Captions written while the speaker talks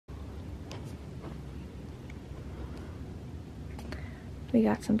We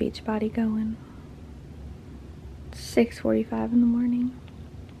got some Beachbody going. 6:45 in the morning.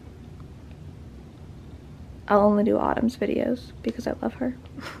 I'll only do Autumn's videos because I love her.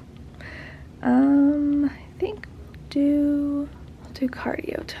 I think I'll do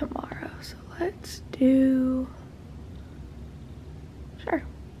cardio tomorrow. So let's do, sure,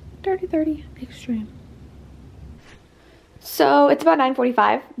 30-30 extreme. So it's about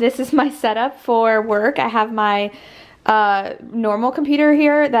 9:45. This is my setup for work. I have my normal computer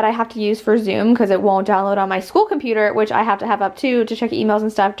here that I have to use for Zoom because it won't download on my school computer, which I have to have up too to check emails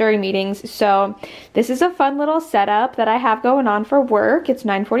and stuff during meetings. So this is a fun little setup that I have going on for work. It's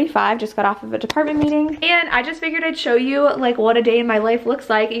 9:45, just got off of a department meeting, and I just figured I'd show you like what a day in my life looks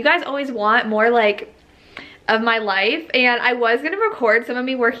like. You guys always want more like of my life, and I was gonna record some of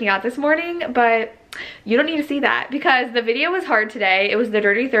me working out this morning, but you don't need to see that because the video was hard today. It was the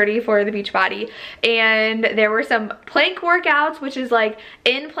Dirty 30 for the Beachbody, and there were some plank workouts, which is like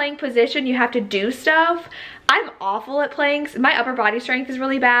in plank position you have to do stuff. I'm awful at planks. My upper body strength is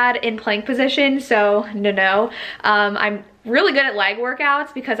really bad in plank position, so no. I'm really good at leg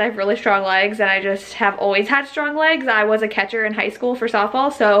workouts because I have really strong legs, and I just have always had strong legs. I was a catcher in high school for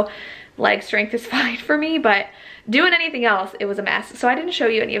softball, so leg strength is fine for me, but doing anything else, it was a mess. So I didn't show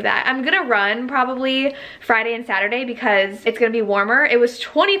you any of that. I'm gonna run probably Friday and Saturday because it's gonna be warmer. It was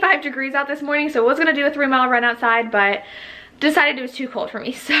 25 degrees out this morning, so I was gonna do a 3-mile run outside, but decided it was too cold for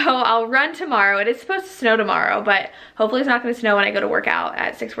me. So I'll run tomorrow. It is supposed to snow tomorrow, but hopefully it's not gonna snow when I go to work out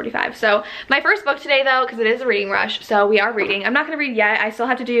at 6:45. So my first book today though, because it is a reading rush, so we are reading. I'm not gonna read yet. I still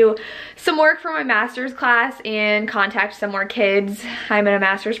have to do some work for my master's class and contact some more kids. I'm in a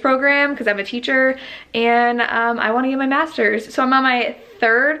master's program because I'm a teacher, and I wanna get my master's. So I'm on my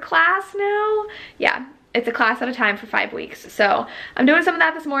 3rd class now. Yeah. It's a class at a time for 5 weeks. So I'm doing some of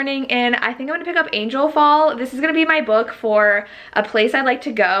that this morning, and I think I'm gonna pick up Angel Fall. This is gonna be my book for a place I'd like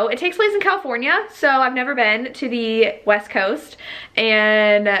to go. It takes place in California, so I've never been to the West Coast,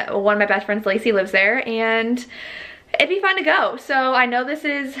 and one of my best friends, Lacey, lives there, and it'd be fun to go. So I know this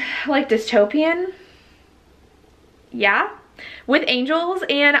is like dystopian, yeah, with angels,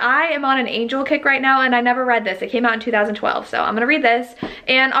 and I am on an angel kick right now, and I never read this. It came out in 2012, so I'm gonna read this,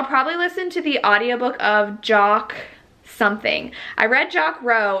 and I'll probably listen to the audiobook of Jock something. I read Jock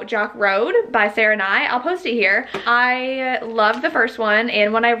Road by Sarah Nye. I'll post it here. I love the first one,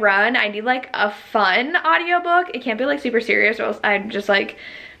 and when I run, I need like a fun audiobook. It can't be like super serious, or else I'm just like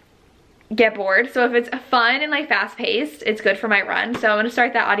get bored. So if it's fun and like fast paced, it's good for my run. So I'm gonna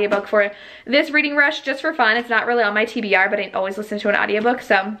start that audiobook for this reading rush just for fun. It's not really on my TBR, but I always listen to an audiobook.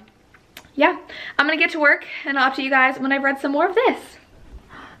 So yeah, I'm gonna get to work, and I'll update you guys when I've read some more of this.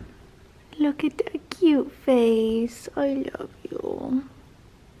 Look at that cute face. I love you.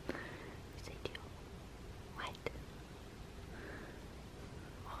 Yes, I do. What?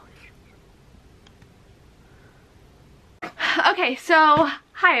 Okay, so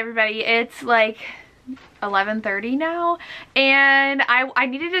hi everybody. It's like 11:30 now, and I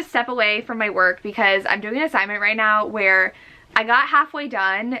needed to step away from my work because I'm doing an assignment right now where I got halfway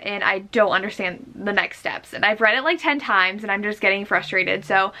done and I don't understand the next steps, and I've read it like 10 times and I'm just getting frustrated.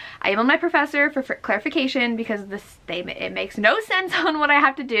 So I emailed my professor for clarification because it makes no sense on what I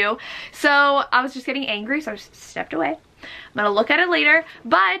have to do. So I was just getting angry, so I just stepped away. I'm gonna look at it later,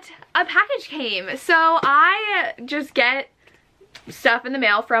 but a package came. So I just get stuff in the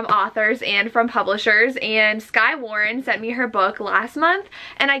mail from authors and from publishers, and Skye Warren sent me her book last month,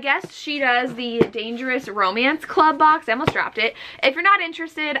 and I guess she does the Dangerous Romance Club box. I almost dropped it. If you're not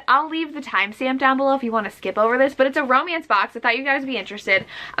interested, I'll leave the timestamp down below if you want to skip over this, but it's a romance box. I thought you guys would be interested.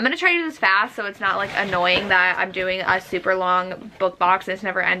 I'm gonna try to do this fast so it's not like annoying that I'm doing a super long book box and it's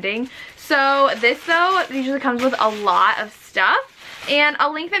never ending. So this though usually comes with a lot of stuff, and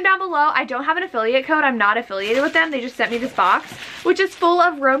I'll link them down below. I don't have an affiliate code. I'm not affiliated with them. They just sent me this box, which is full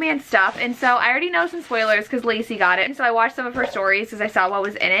of romance stuff. And so I already know some spoilers because Lacey got it. And so I watched some of her stories because I saw what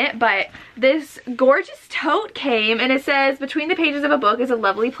was in it. But this gorgeous tote came, and it says, between the pages of a book is a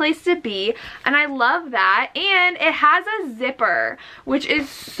lovely place to be. And I love that. And it has a zipper, which is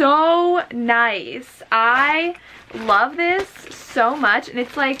so nice. I love this so much. And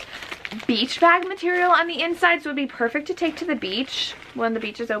it's like beach bag material on the inside, so it would be perfect to take to the beach when the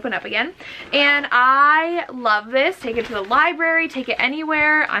beaches open up again. And I love this. Take it to the library, take it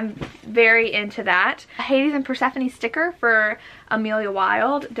anywhere. I'm very into that. A Hades and Persephone sticker for Amelia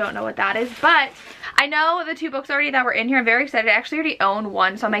Wilde. Don't know what that is, but I know the 2 books already that were in here. I'm very excited. I actually already own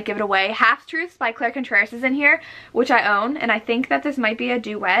one, so I might give it away. Half Truths by Claire Contreras is in here, which I own, and I think that this might be a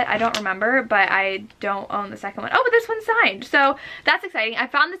duet. I don't remember, but I don't own the second one. Oh, but this one's signed, so that's exciting. I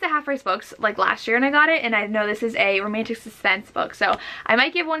found this at Half Price Books like last year and I got it, and I know this is a romantic suspense book, so I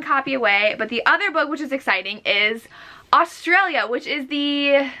might give one copy away. But the other book, which is exciting, is Australia, which is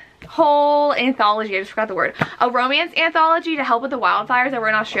the whole anthology, I just forgot the word, a romance anthology to help with the wildfires over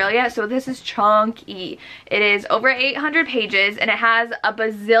in Australia. So this is chunky. It is over 800 pages and it has a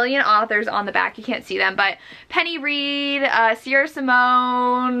bazillion authors on the back. You can't see them, but Penny Reid, Sierra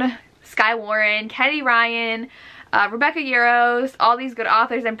Simone, Skye Warren, Kennedy Ryan, Rebecca Yarros, all these good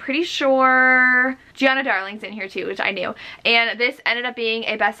authors. I'm pretty sure Gianna Darling's in here too, which I knew. And this ended up being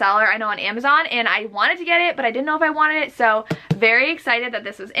a bestseller, I know, on Amazon, and I wanted to get it, but I didn't know if I wanted it, so very excited that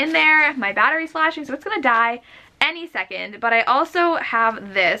this was in there. My battery's flashing, so it's gonna die any second. But I also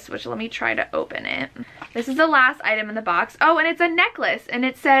have this, which let me try to open it. This is the last item in the box. Oh, and it's a necklace, and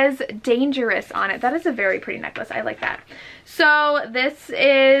it says Dangerous on it. That is a very pretty necklace. I like that. So this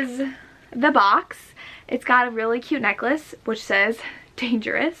is the box. It's got a really cute necklace, which says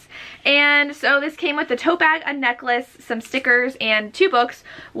Dangerous. And so this came with the tote bag, a necklace, some stickers, and 2 books.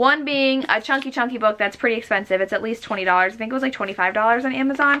 One being a chunky book that's pretty expensive. It's at least $20. I think it was like $25 on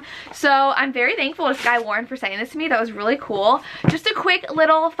Amazon. So I'm very thankful to Skye Warren for sending this to me. That was really cool. Just a quick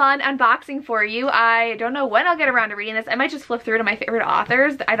little fun unboxing for you. I don't know when I'll get around to reading this. I might just flip through to my favorite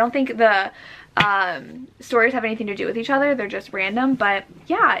authors. I don't think the stories have anything to do with each other. They're just random. But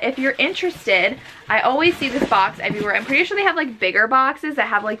yeah, if you're interested, I always see this box everywhere. I'm pretty sure they have like bigger boxes that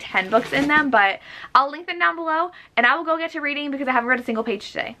have like 10 books in them, but I'll link them down below and I will go get to reading because I haven't read a single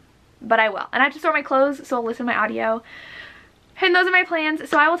page today, but I will. And I have to store my clothes, so I'll listen to my audio. And those are my plans,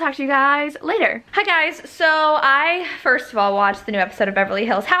 so I will talk to you guys later. Hi guys, so I first of all watched the new episode of Beverly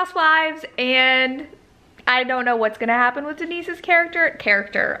Hills Housewives, and I don't know what's gonna happen with Denise's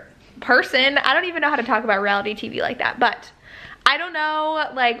person. I don't even know how to talk about reality TV like that, but I don't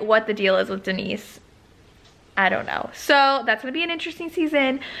know like what the deal is with Denise. I don't know. So that's gonna be an interesting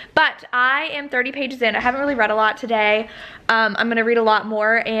season, but I am 30 pages in. I haven't really read a lot today. I'm gonna read a lot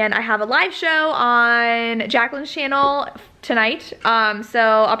more, and I have a live show on Jacqueline's channel tonight. So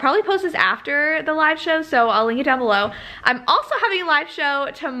I'll probably post this after the live show, so I'll link it down below. I'm also having a live show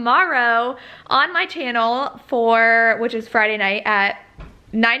tomorrow on my channel which is Friday night at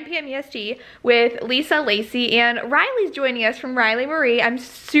 9 p.m. EST with Lisa Lacey, and Riley's joining us from Riley Marie. I'm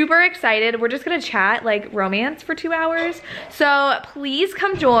super excited. We're just gonna chat like romance for 2 hours. So please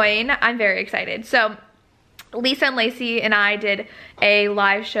come join. I'm very excited. So Lisa and Lacey and I did a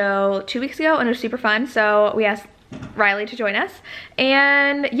live show 2 weeks ago and it was super fun. So we asked Riley to join us.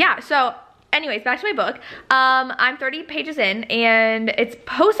 And yeah, so anyways, back to my book. I'm 30 pages in and it's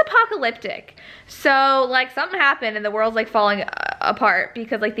post-apocalyptic. So like something happened and the world's like falling apart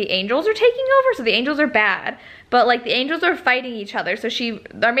because like the angels are taking over. So the angels are bad, but like the angels are fighting each other. So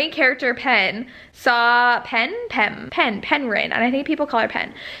our main character Penryn, and I think people call her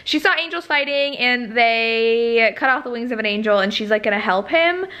Pen. She saw angels fighting and they cut off the wings of an angel and she's like gonna help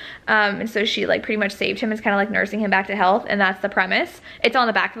him. And so she like pretty much saved him. It's kind of like nursing him back to health, and that's the premise. It's on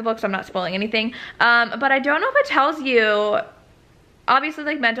the back of the book, so I'm not spoiling anything. But I don't know if it tells you, obviously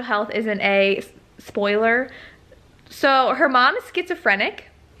like mental health isn't a spoiler. So her mom is schizophrenic,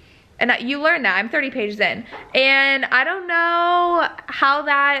 and you learn that. I'm 30 pages in, and I don't know how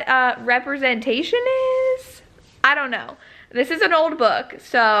that representation is. I don't know. This is an old book,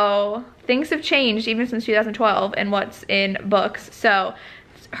 so things have changed even since 2012 and what's in books. So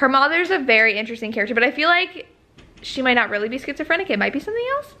her mother's a very interesting character, but I feel like she might not really be schizophrenic. It might be something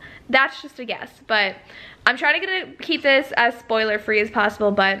else. That's just a guess, but I'm trying to keep this as spoiler free as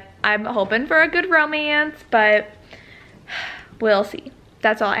possible, but I'm hoping for a good romance, but we'll see.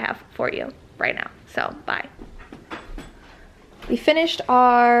 That's all I have for you right now, so bye. We finished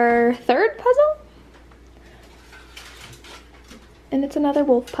our 3rd puzzle, and it's another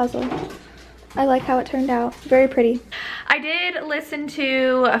wolf puzzle. I like how it turned out. Very pretty. I did listen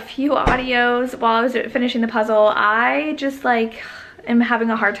to a few audios while I was finishing the puzzle. I just like am having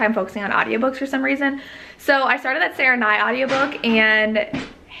a hard time focusing on audiobooks for some reason. So I started that Sarah Nye audiobook and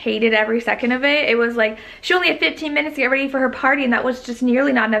hated every second of it. It was like she only had 15 minutes to get ready for her party, and that was just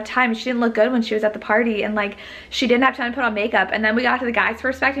nearly not enough time. She didn't look good when she was at the party, and like she didn't have time to put on makeup. And then we got to the guy's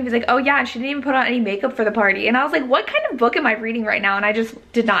perspective. He's like, oh yeah, and she didn't even put on any makeup for the party. And I was like, what kind of book am I reading right now? And I just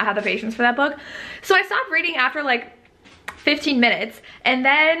did not have the patience for that book. So I stopped reading after like 15 minutes, and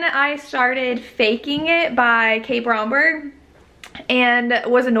then I started Faking It by Kate Bromberg, and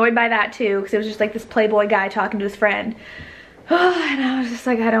was annoyed by that too, because it was just like this playboy guy talking to his friend. And I was just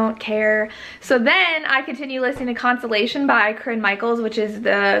like, I don't care. So then I continue listening to Consolation by Corinne Michaels, which is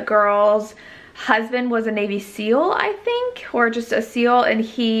the girls husband was a Navy SEAL, I think, or just a SEAL, and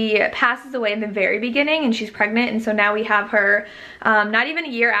he passes away in the very beginning and she's pregnant, and so now we have her not even a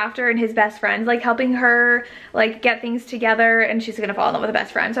year after, and his best friend's like helping her like get things together, and she's gonna fall in love with a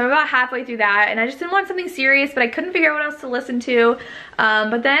best friend. So I'm about halfway through that, and I just didn't want something serious, but I couldn't figure out what else to listen to.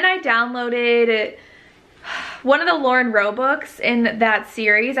 But then I downloaded one of the Lauren Rowe books in that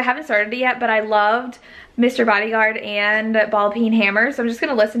series. I haven't started it yet, but I loved Mr. Bodyguard and Ball Peen Hammer, so I'm just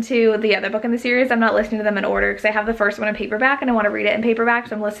gonna listen to the other book in the series. I'm not listening to them in order because I have the first one in paperback and I want to read it in paperback,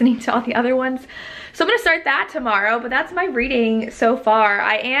 so I'm listening to all the other ones. So I'm gonna start that tomorrow, but that's my reading so far.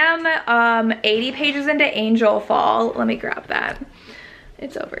 I am 80 pages into Angel Fall. Let me grab that.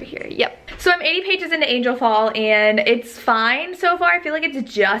 It's over here. Yep. So I'm 80 pages into Angel Fall and it's fine so far. I feel like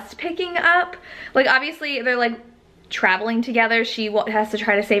it's just picking up. Like, obviously they're like traveling together. She has to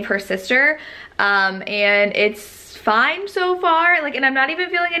try to save her sister, and it's fine so far. Like, and I'm not even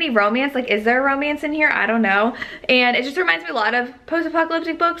feeling any romance. Like, is there a romance in here? I don't know. And it just reminds me a lot of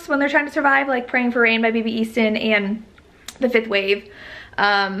post-apocalyptic books when they're trying to survive, like Praying for Rain by Baby Easton and The Fifth Wave.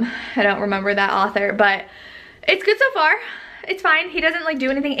 I don't remember that author, but it's good so far. It's fine. He doesn't like do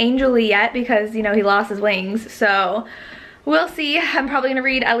anything angel-y yet because, you know, he lost his wings, so we'll see. I'm probably gonna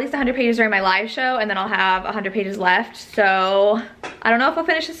read at least 100 pages during my live show, and then I'll have 100 pages left. So I don't know if I'll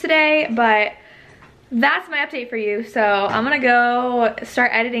finish this today, but that's my update for you. So I'm gonna go start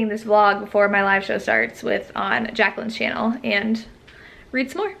editing this vlog before my live show starts on Jacqueline's channel and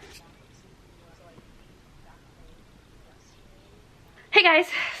read some more. Hey guys,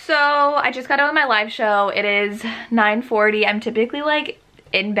 so I just got out of my live show. It is 9:40. I'm typically like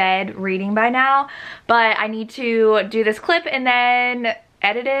in bed reading by now, but I need to do this clip and then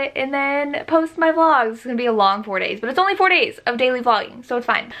edit it and then post my vlogs. It's gonna be a long 4 days, but it's only 4 days of daily vlogging, so it's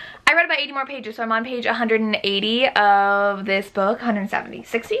fine. I read about 80 more pages, so I'm on page 180 of this book. 170,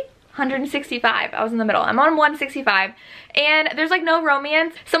 60? 165. I was in the middle. I'm on 165, and there's like no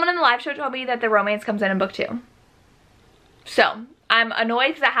romance. Someone in the live show told me that the romance comes in book 2. So I'm annoyed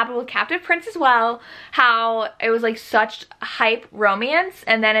because that happened with Captive Prince as well, how it was like such hype romance,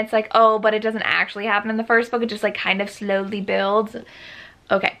 and then it's like, oh, but it doesn't actually happen in the first book. It just like kind of slowly builds.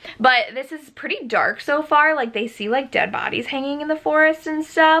 Okay, but this is pretty dark so far. Like, they see like dead bodies hanging in the forest and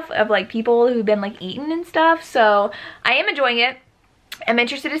stuff of like people who've been like eaten and stuff. So I am enjoying it. I'm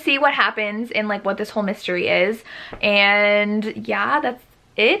interested to see what happens and like what this whole mystery is. And yeah, that's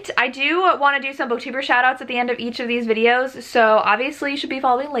it. I do want to do some booktuber shout outs at the end of each of these videos, so obviously you should be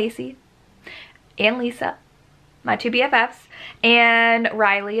following Lacey and Lisa, my 2 BFFs, and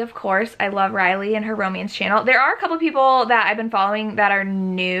Riley, of course. I love Riley and her romance channel. There are a couple people that I've been following that are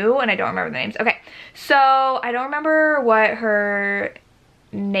new and I don't remember the names. Okay, so I don't remember what her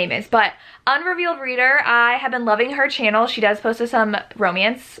name is, but Unrevealed Reader, I have been loving her channel. She does post some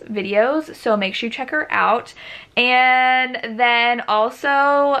romance videos, so make sure you check her out. And then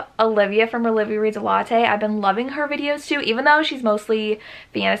also Olivia from Olivia Reads a Latte. I've been loving her videos too, even though she's mostly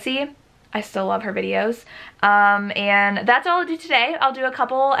fantasy. I still love her videos. And that's all I'll do today. I'll do a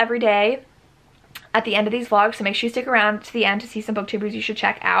couple every day at the end of these vlogs, so make sure you stick around to the end to see some booktubers you should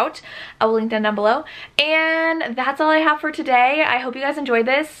check out. I will link them down below. And that's all I have for today. I hope you guys enjoyed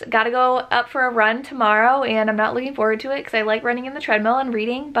this. Gotta go up for a run tomorrow, and I'm not looking forward to it because I like running in the treadmill and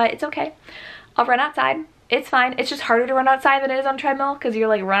reading, but it's okay. I'll run outside. It's fine. It's just harder to run outside than it is on treadmill because you're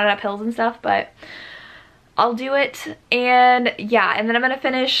like running up hills and stuff, but I'll do it. And yeah, and then I'm gonna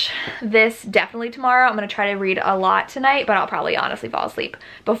finish this definitely tomorrow. I'm gonna try to read a lot tonight, but I'll probably honestly fall asleep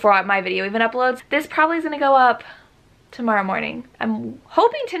before my video even uploads. This probably is gonna go up tomorrow morning. I'm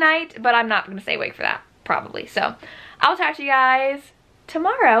hoping tonight, but I'm not gonna stay awake for that, probably. So I'll talk to you guys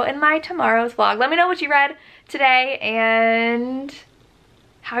tomorrow in my tomorrow's vlog. Let me know what you read today and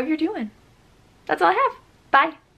how you're doing. That's all I have. Bye.